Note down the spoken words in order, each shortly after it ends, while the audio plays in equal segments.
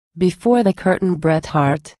Before the curtain Bret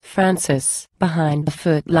Harte Francis. Behind the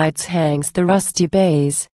footlights hangs the rusty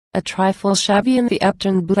baize, a trifle shabby in the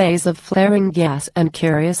upturned blaze of flaring gas and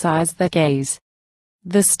curious eyes that gaze.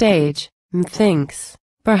 The stage, methinks,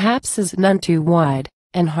 perhaps is none too wide,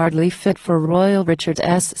 and hardly fit for Royal Richard's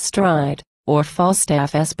stride, or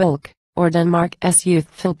Falstaff's bulk, or Denmark's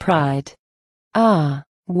youthful pride. Ah,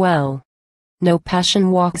 well! No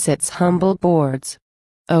passion walks its humble boards.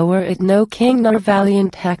 O'er it no king nor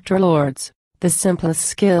valiant Hector lords, the simplest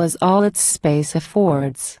skill is all its space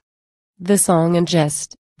affords. The song and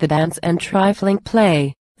jest, the dance and trifling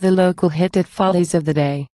play, the local hitted follies of the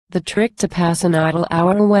day, the trick to pass an idle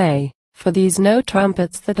hour away, for these no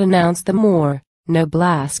trumpets that announce the more, no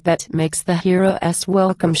blast that makes the hero's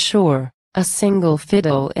welcome sure, a single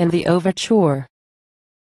fiddle in the overture.